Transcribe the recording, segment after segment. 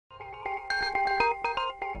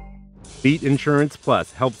Fleet Insurance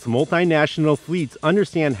Plus helps multinational fleets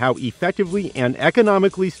understand how effectively and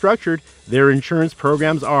economically structured their insurance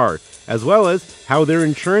programs are, as well as how their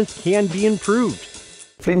insurance can be improved.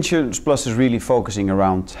 Fleet Insurance Plus is really focusing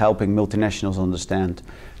around helping multinationals understand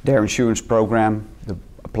their insurance program, the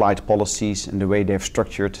applied policies and the way they've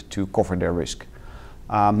structured to cover their risk.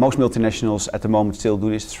 Most multinationals at the moment still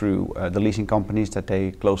do this through the leasing companies that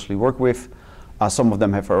they closely work with. Some of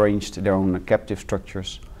them have arranged their own captive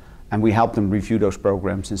structures, and we help them review those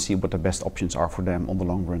programs and see what the best options are for them on the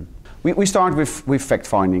long run. We start with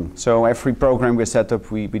fact-finding. So every program we set up,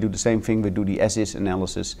 we do the same thing. We do the as-is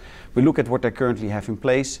analysis. We look at what they currently have in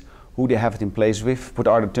place, who they have it in place with, what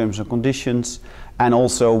are the terms and conditions, and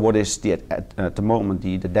also what is at the moment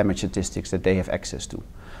the damage statistics that they have access to.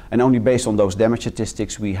 And only based on those damage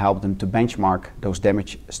statistics we help them to benchmark those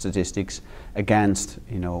damage statistics against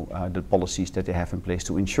the policies that they have in place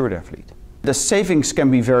to insure their fleet. The savings can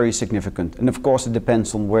be very significant, and of course it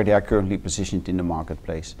depends on where they are currently positioned in the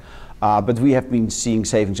marketplace. But we have been seeing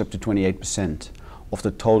savings up to 28% of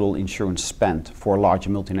the total insurance spent for a larger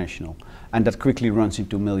multinational, and that quickly runs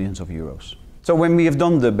into millions of euros. So when we have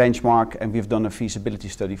done the benchmark and we've done a feasibility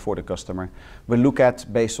study for the customer, we look at,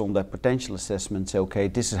 based on that potential assessment, say, okay,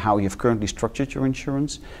 this is how you've currently structured your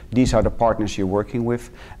insurance, these are the partners you're working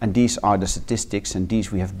with, and these are the statistics, and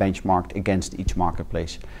these we have benchmarked against each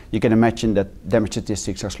marketplace. You can imagine that damage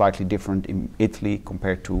statistics are slightly different in Italy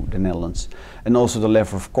compared to the Netherlands. And also the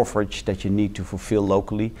level of coverage that you need to fulfill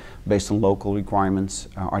locally, based on local requirements,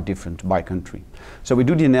 are different by country. So we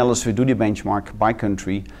do the analysis, we do the benchmark by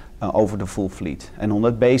country, over the full fleet. And on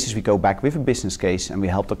that basis we go back with a business case and we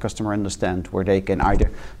help the customer understand where they can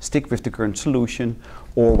either stick with the current solution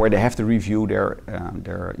or where they have to review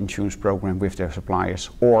their insurance program with their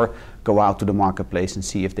suppliers, or go out to the marketplace and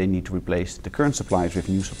see if they need to replace the current suppliers with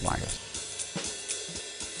new suppliers.